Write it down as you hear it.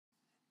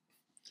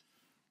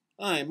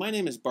Hi, my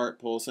name is Bart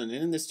Polson,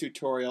 and in this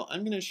tutorial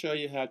I'm going to show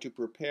you how to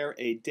prepare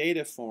a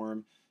data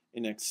form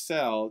in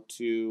Excel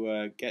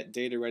to get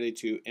data ready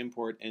to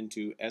import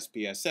into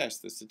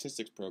SPSS, the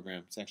statistics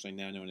program. It's actually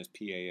now known as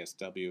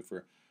PASW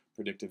for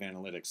Predictive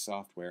Analytics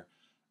Software.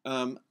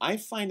 I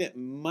find it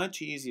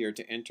much easier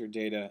to enter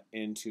data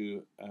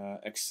into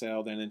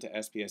Excel than into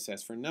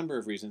SPSS for a number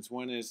of reasons.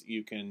 One is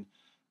you can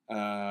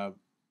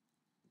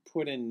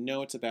put in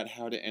notes about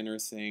how to enter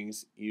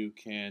things. You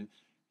can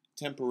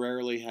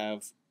temporarily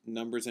have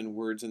numbers and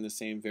words in the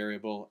same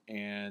variable,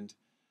 and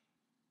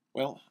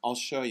well, I'll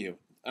show you.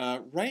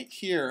 Right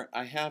here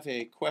I have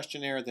a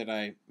questionnaire that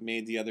I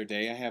made the other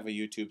day. I have a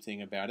YouTube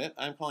thing about it.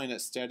 I'm calling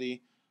it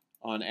Study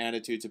on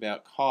Attitudes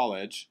About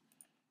College,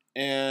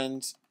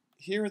 and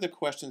here are the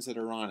questions that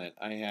are on it.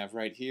 I have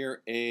right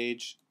here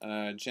age,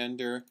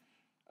 gender.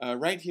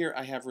 Right here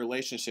I have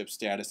relationship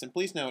status, and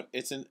please note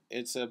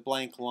it's a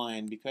blank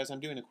line because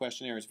I'm doing a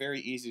questionnaire. It's very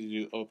easy to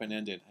do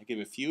open-ended. I give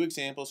a few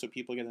examples so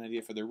people get an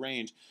idea for the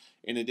range,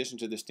 in addition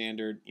to the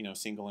standard,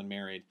 single and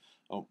married.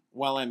 Oh,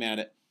 while I'm at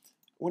it,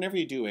 whenever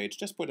you do age,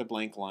 just put a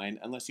blank line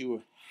unless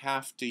you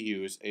have to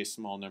use a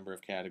small number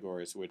of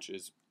categories, which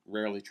is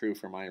rarely true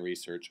for my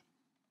research.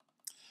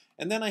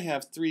 And then I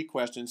have 3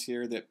 questions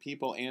here that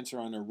people answer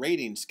on a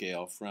rating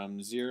scale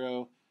from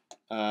 0,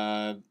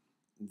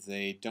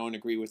 they don't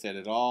agree with it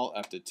at all,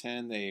 up to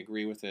 10, they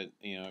agree with it,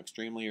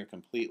 extremely or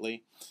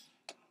completely.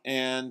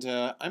 And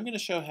I'm going to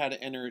show how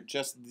to enter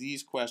just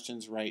these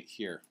questions right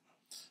here.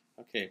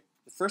 Okay,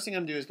 the first thing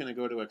I'm doing is going to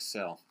go to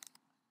Excel.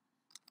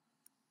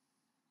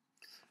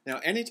 Now,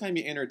 anytime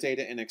you enter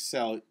data in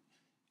Excel,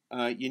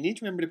 you need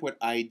to remember to put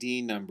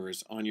ID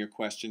numbers on your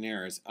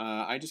questionnaires.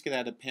 I just get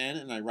out a pen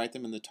and I write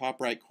them in the top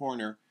right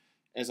corner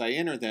as I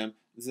enter them.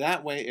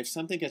 That way, if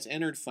something gets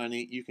entered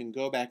funny, you can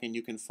go back and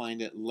you can find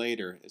it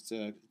later. It's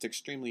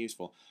extremely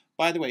useful.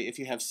 By the way, if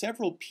you have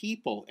several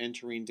people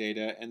entering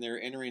data and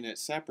they're entering it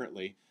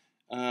separately,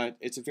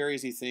 it's a very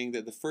easy thing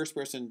that the first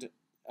person,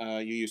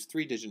 you use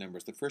 3-digit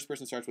numbers. The first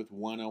person starts with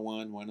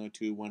 101,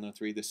 102,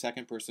 103. The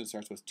second person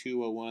starts with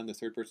 201. The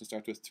third person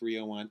starts with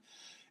 301.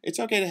 It's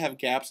okay to have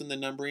gaps in the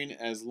numbering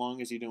as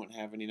long as you don't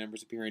have any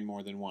numbers appearing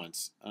more than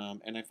once.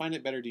 And I find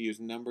it better to use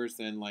numbers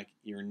than like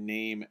your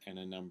name and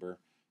a number,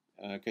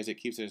 because it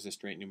keeps it as a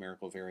straight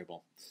numerical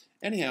variable.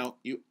 Anyhow,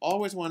 you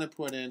always want to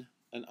put in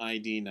an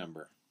ID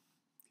number.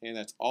 Okay,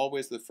 that's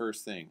always the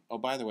first thing. Oh,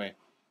 by the way,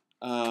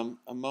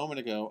 a moment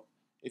ago,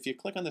 if you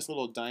click on this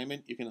little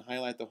diamond, you can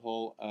highlight the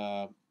whole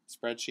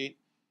spreadsheet.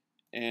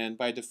 And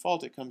by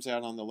default, it comes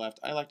out on the left.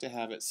 I like to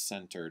have it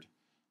centered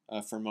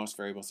for most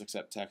variables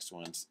except text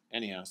ones.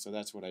 Anyhow, so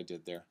that's what I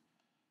did there.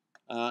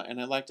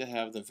 And I like to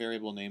have the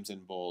variable names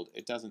in bold.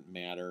 It doesn't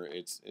matter.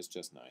 It's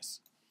just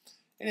nice.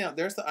 Anyhow,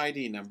 there's the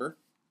ID number.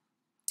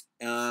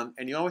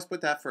 And you always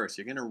put that first.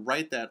 You're going to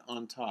write that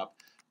on top.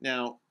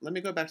 Now, let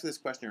me go back to this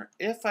questionnaire.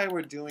 If I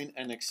were doing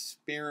an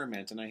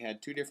experiment and I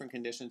had 2 different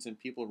conditions and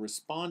people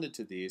responded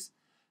to these,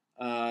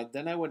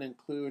 then I would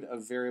include a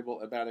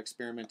variable about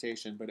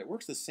experimentation, but it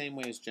works the same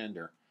way as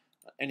gender.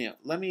 Anyhow,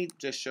 let me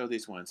just show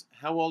these ones.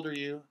 How old are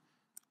you?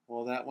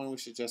 Well, that one we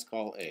should just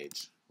call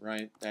age,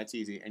 right? That's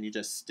easy, and you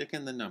just stick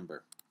in the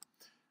number.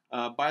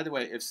 By the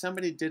way, if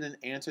somebody didn't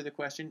answer the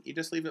question, you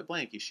just leave it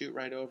blank. You shoot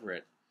right over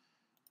it.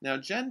 Now,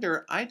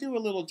 gender, I do a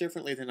little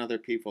differently than other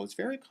people. It's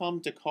very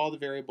common to call the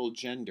variable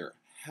gender.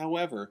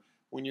 However,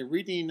 when you're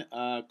reading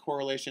a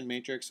correlation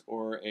matrix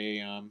or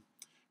a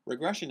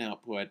regression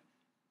output,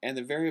 and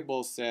the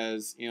variable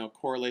says,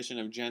 correlation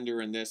of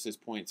gender in this is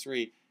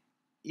 0.3,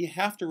 you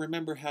have to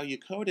remember how you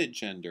coded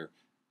gender.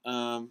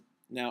 Now,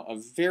 a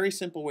very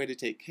simple way to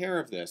take care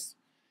of this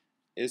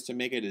is to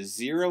make it a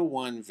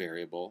 0-1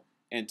 variable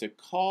and to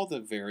call the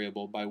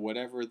variable by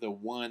whatever the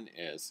 1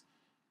 is.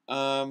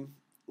 And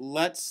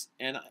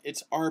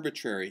it's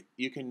arbitrary.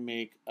 You can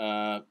make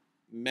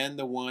men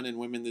the 1 and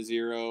women the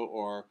 0,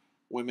 or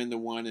women the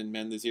 1 and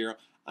men the 0.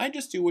 I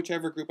just do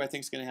whichever group I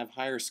think is going to have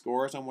higher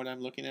scores on what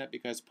I'm looking at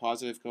because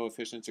positive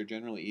coefficients are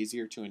generally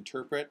easier to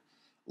interpret.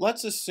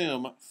 Let's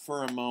assume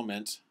for a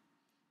moment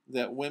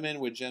that women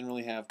would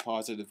generally have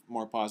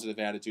more positive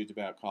attitudes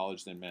about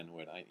college than men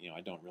would.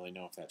 I don't really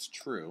know if that's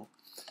true.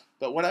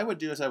 But what I would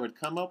do is I would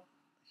come up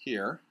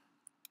here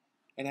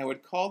and I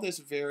would call this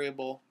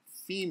variable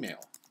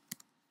female.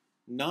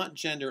 Not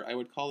gender, I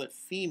would call it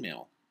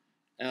female.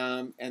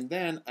 And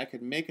then I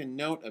could make a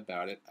note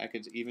about it. I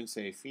could even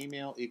say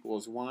female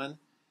equals 1.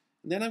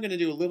 And then I'm going to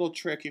do a little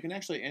trick. You can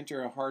actually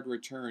enter a hard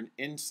return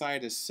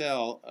inside a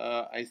cell.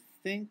 I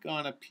think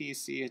on a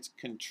PC it's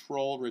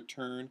control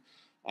return.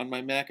 On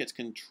my Mac it's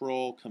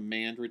control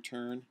command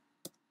return.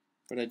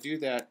 But I do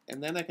that,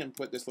 and then I can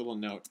put this little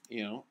note,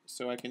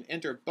 so I can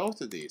enter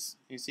both of these.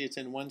 You see it's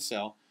in one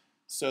cell.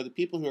 So the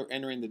people who are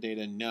entering the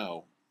data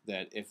know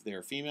that if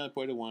they're female, you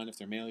put a 1. If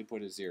they're male, you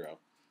put a 0.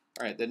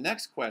 All right, the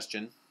next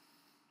question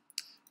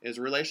is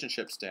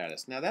relationship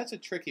status. Now that's a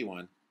tricky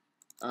one.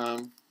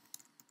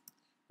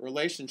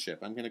 Relationship,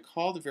 I'm going to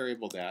call the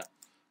variable that,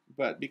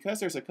 but because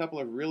there's a couple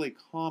of really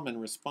common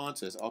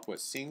responses, I'll put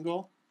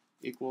single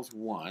equals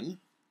 1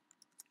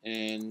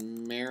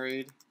 and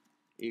married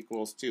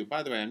equals 2.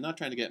 By the way, I'm not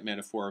trying to get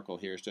metaphorical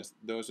here. It's just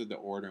those are the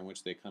order in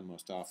which they come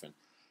most often.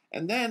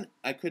 And then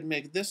I could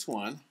make this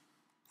one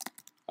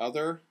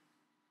other,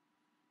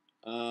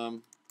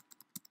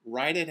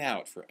 write it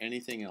out for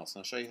anything else.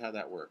 I'll show you how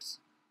that works.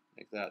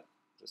 Make that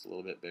just a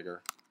little bit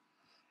bigger.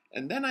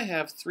 And then I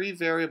have 3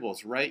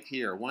 variables right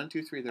here. 1,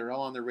 2, 3. They're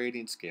all on the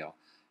rating scale.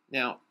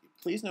 Now,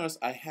 please notice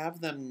I have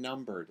them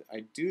numbered.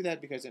 I do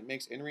that because it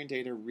makes entering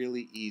data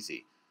really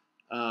easy,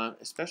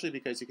 especially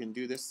because you can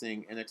do this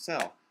thing in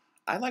Excel.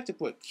 I like to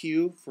put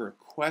Q for a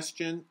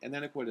question, and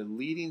then I put a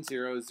leading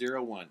 0,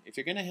 0, 1. If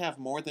you're going to have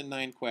more than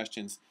 9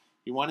 questions,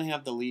 you want to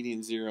have the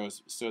leading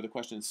zeros so the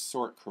questions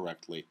sort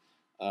correctly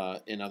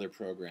in other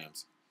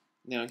programs.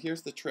 Now,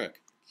 here's the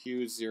trick.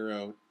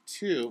 Q0,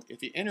 2.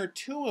 If you enter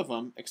 2 of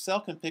them, Excel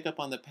can pick up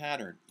on the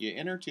pattern. You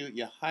enter 2,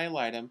 you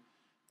highlight them,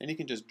 then you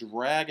can just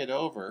drag it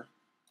over,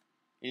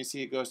 and you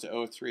see it goes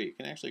to 03. It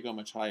can actually go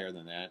much higher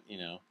than that, you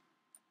know.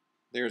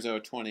 There's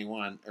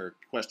 021, or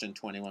question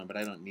 21, but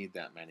I don't need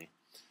that many.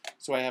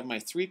 So I have my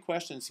 3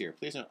 questions here.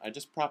 Please note, I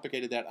just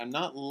propagated that. I'm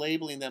not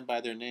labeling them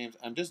by their names.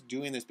 I'm just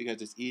doing this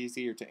because it's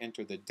easier to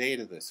enter the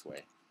data this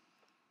way.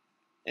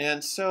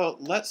 And so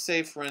let's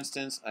say, for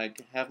instance, I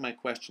have my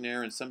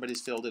questionnaire and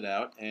somebody's filled it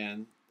out,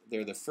 and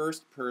they're the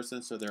first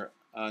person, so they're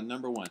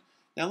number 1.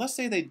 Now let's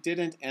say they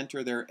didn't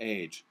enter their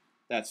age.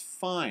 That's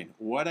fine.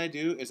 What I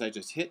do is I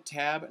just hit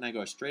tab and I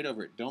go straight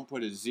over it. Don't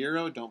put a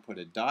 0, don't put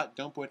a dot,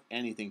 don't put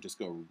anything. Just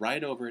go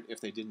right over it if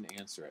they didn't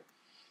answer it.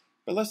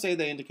 But let's say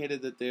they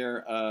indicated that they're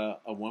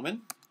a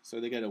woman,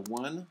 so they get a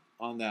 1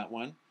 on that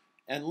one.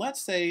 And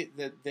let's say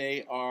that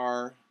they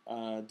are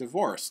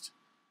divorced.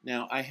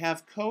 Now, I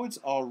have codes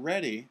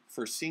already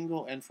for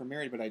single and for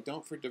married, but I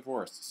don't for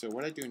divorced. So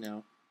what I do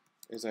now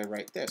is I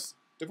write this,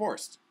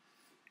 divorced.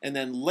 And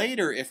then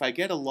later, if I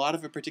get a lot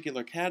of a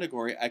particular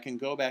category, I can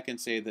go back and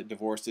say that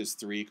divorced is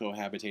 3,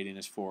 cohabitating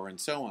is 4, and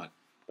so on.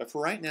 But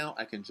for right now,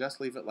 I can just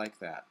leave it like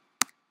that.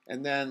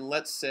 And then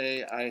let's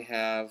say I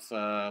have,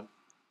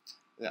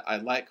 I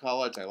like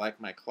college, I like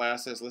my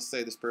classes. Let's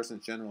say this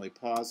person's generally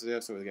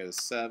positive, so we get a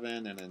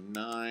 7 and a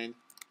 9.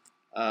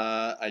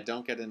 I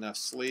don't get enough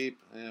sleep.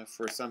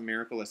 For some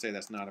miracle, let's say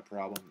that's not a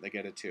problem. They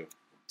get a 2.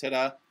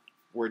 Ta-da,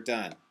 we're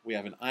done. We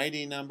have an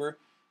ID number.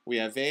 We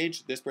have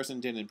age. This person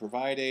didn't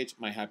provide age,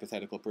 my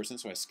hypothetical person,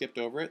 so I skipped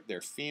over it. They're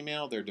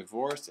female, they're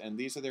divorced, and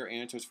these are their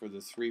answers for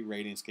the 3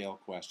 rating scale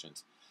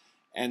questions.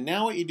 And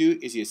now what you do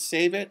is you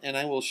save it, and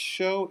I will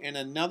show in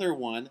another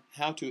one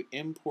how to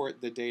import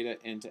the data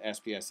into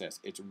SPSS.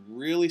 It's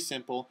really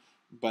simple,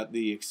 but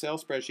the Excel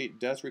spreadsheet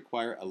does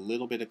require a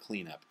little bit of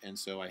cleanup, and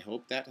so I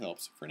hope that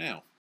helps for now.